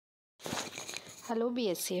Hello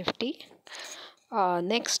BSCFT.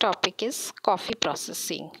 Next topic is coffee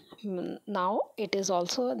processing. Now it is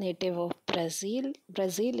also a native of Brazil.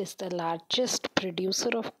 Brazil is the largest producer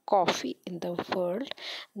of coffee in the world.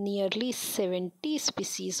 Nearly 70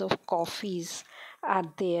 species of coffees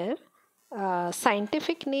are there.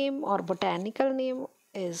 Scientific name or botanical name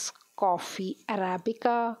is coffee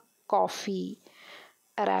arabica. Coffee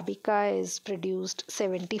Arabica is produced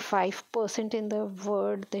 75% in the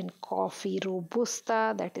world, then coffee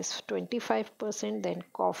Robusta, that is 25%, then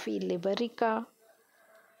coffee Liberica,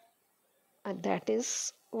 that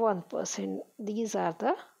is 1%. These are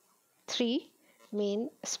the three main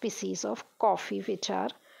species of coffee which are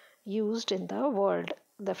used in the world.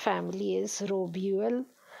 The family is Robuel.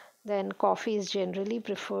 Then coffee is generally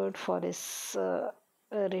preferred for its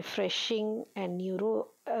refreshing and neuro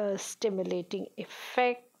stimulating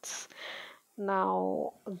effects.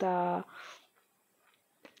 Now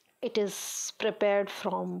it is prepared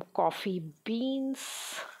from coffee beans.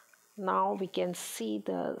 Now we can see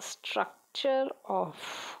the structure of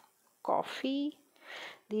coffee.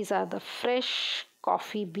 These are the fresh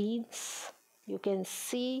coffee beans. You can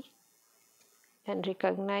see and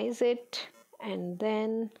recognize it, and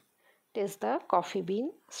then it is the coffee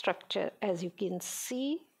bean structure. As you can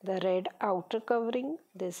see, the red outer covering,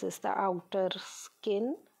 this is the outer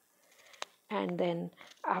skin, and then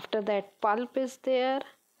after that pulp is there,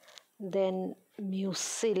 then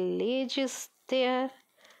mucilage is there,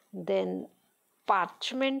 then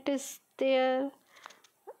parchment is there,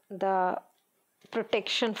 the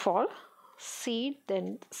protection for seed,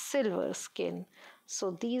 then silver skin.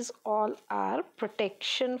 So these all are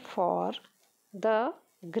protection for the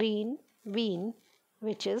green bean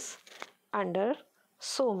which is under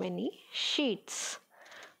so many sheets.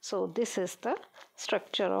 So this is the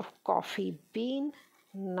structure of coffee bean.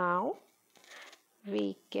 Now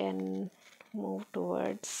we can move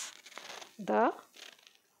towards the,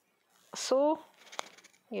 so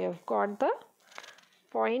you have got the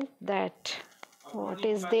point that what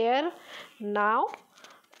is there. Now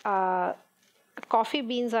coffee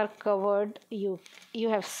beans are covered. You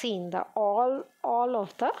have seen the all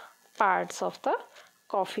of the parts of the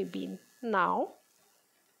coffee bean. Now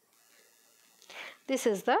this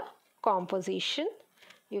is the composition.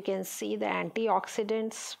 You can see the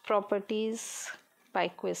antioxidants properties,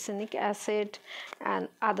 picoicinic acid, and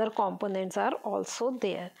other components are also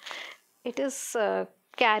there. It is the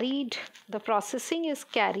processing is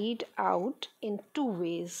carried out in two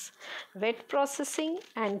ways: wet processing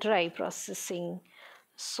and dry processing.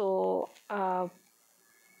 So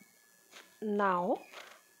now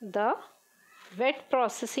the wet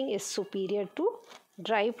processing is superior to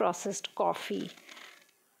dry processed coffee.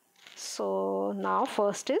 So now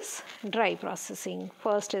first is dry processing.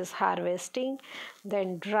 First is harvesting,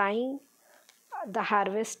 then drying. The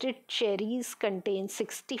harvested cherries contain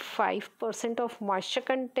 65% of moisture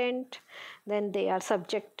content. Then they are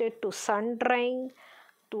subjected to sun drying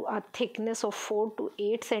to a thickness of 4 to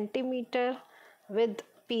 8 centimeter with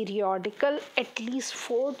periodical at least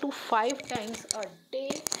 4 to 5 times a day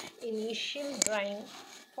initial drying,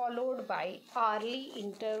 followed by hourly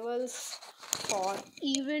intervals for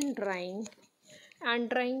even drying, and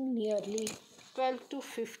drying nearly 12 to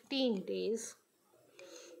 15 days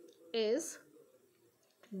is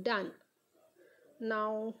done.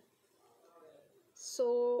 Now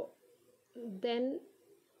so then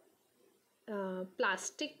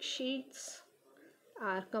plastic sheets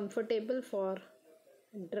are comfortable for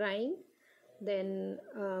drying. Then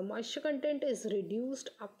moisture content is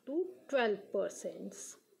reduced up to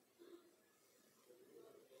 12%.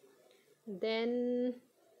 Then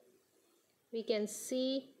we can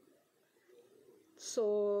see,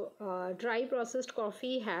 so dry processed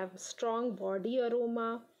coffee have strong body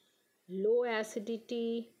aroma, low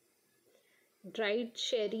acidity. Dried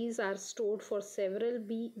cherries are stored for several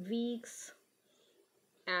weeks,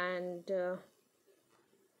 and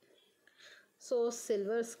so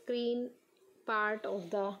silver screen part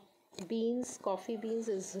of the beans, coffee beans,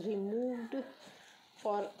 is removed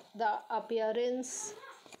for the appearance.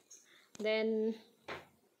 Then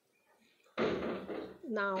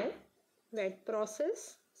now wet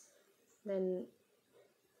process, then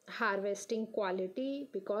harvesting quality,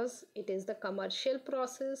 because it is the commercial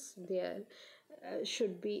process. There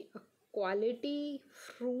should be a quality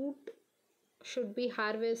fruit should be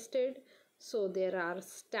harvested. So there are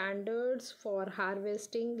standards for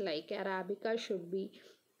harvesting, like arabica should be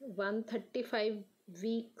 135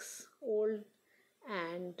 weeks old,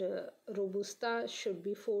 and robusta should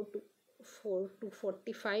be 4 to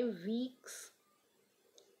 45 weeks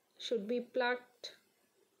should be plucked.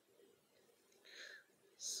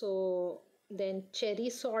 So Then cherry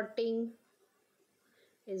sorting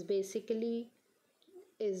is basically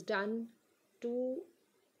is done to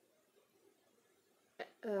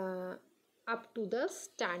up to the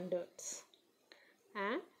standards,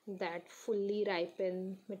 and that fully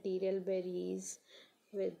ripened material berries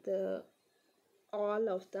with all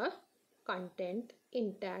of the content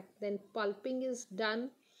intact. Then pulping is done.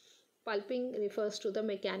 Pulping refers to the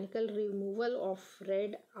mechanical removal of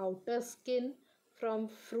red outer skin from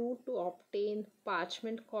fruit to obtain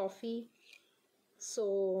parchment coffee.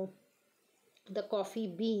 So the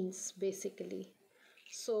coffee beans basically.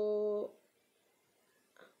 So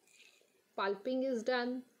pulping is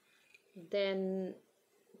done. Then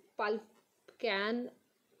pulp can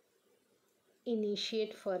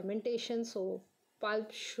initiate fermentation, so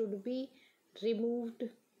pulp should be removed,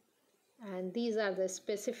 and these are the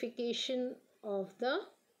specification of the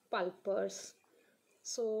pulpers.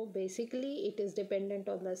 So basically it is dependent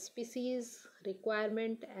on the species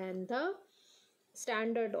requirement and the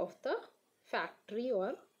standard of the factory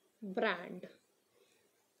or brand.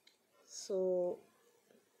 So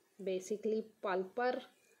basically pulper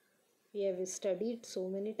we have studied so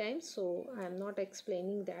many times, so I am not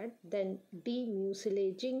explaining that. Then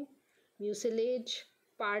demucilaging. Mucilage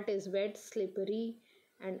part is wet, slippery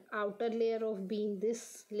and outer layer of bean.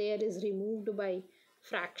 This layer is removed by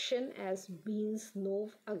fraction as beans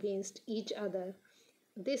nove against each other.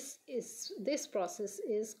 This process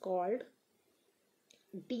is called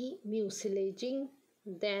demucilaging.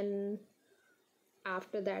 Then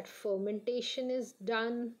after that fermentation is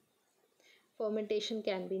done. Fermentation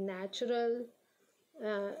can be natural,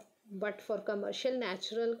 but for commercial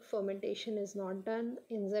natural fermentation is not done.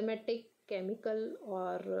 Enzymatic, chemical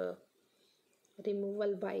or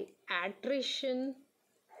removal by attrition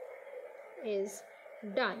is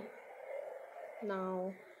done.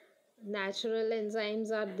 Now natural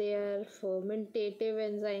enzymes are there, fermentative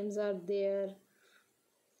enzymes are there.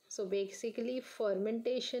 So basically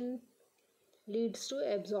fermentation leads to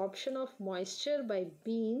absorption of moisture by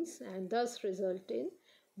beans and thus result in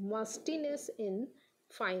mustiness in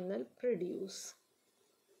final produce.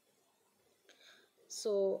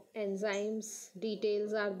 So enzymes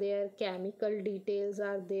details are there, chemical details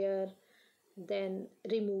are there, then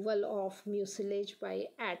removal of mucilage by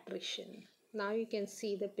attrition. Now you can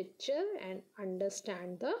see the picture and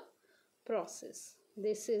understand the process.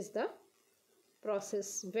 This is the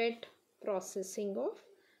process, wet processing of.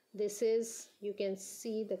 This is, you can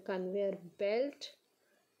see the conveyor belt,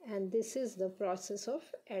 and this is the process of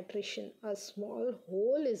attrition. A small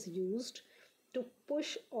hole is used to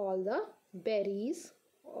push all the berries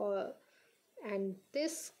and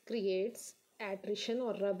this creates attrition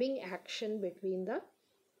or rubbing action between the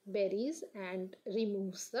berries and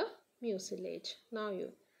removes the mucilage. Now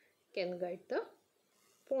you can get the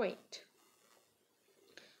point.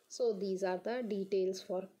 So these are the details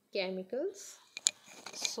for chemicals.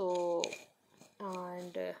 So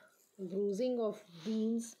and bruising of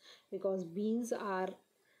beans, because beans are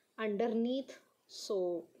underneath,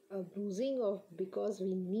 so bruising of, because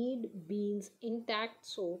we need beans intact,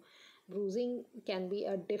 so bruising can be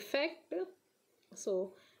a defect.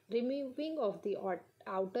 So removing of the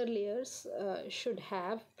outer layers should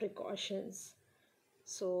have precautions.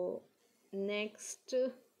 So next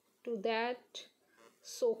to that,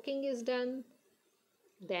 soaking is done,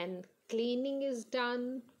 then cleaning is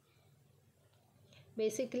done.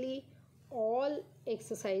 Basically all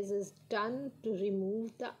exercise is done to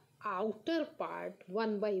remove the outer part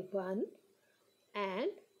one by one and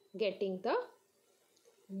getting the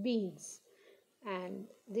beans, and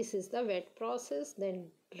this is the wet process. Then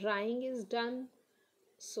drying is done.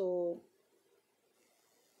 So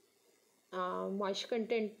moisture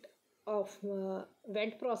content of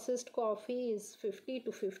wet processed coffee is 50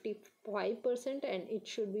 to 55% and it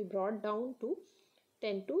should be brought down to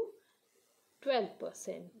 10 to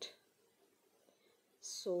 12%.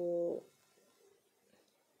 So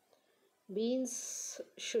beans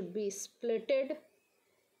should be splitted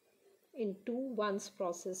into once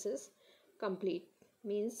process is complete.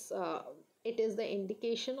 Means it is the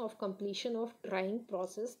indication of completion of drying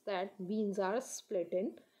process that beans are split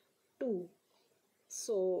in two.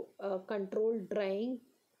 So controlled drying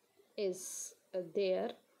is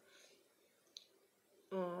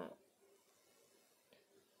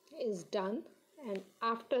is done, and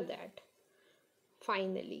after that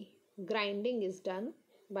finally grinding is done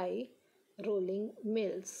by rolling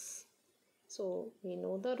mills. So we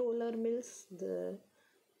know the roller mills, the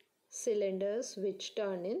cylinders which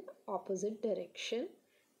turn in opposite direction,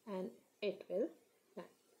 and it will done.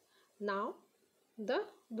 Now the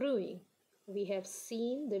brewing. we have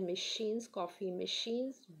seen the machines, coffee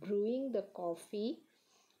machines, brewing the coffee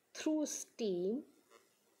through steam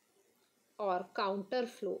or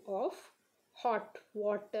counterflow of hot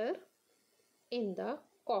water in the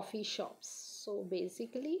coffee shops. So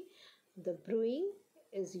basically the brewing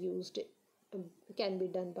is used, can be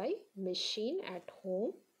done by machine at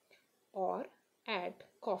home or at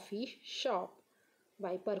coffee shop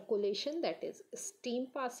by percolation, that is steam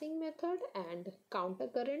passing method, and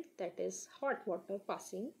countercurrent, that is hot water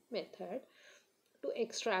passing method, to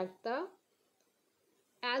extract the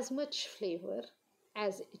as much flavor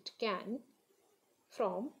as it can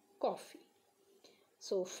from coffee.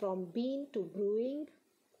 So from bean to brewing,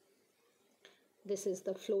 this is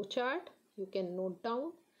the flow chart. You can note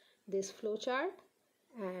down this flow chart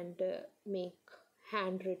and make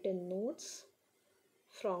handwritten notes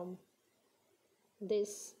from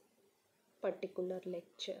this particular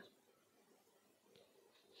lecture.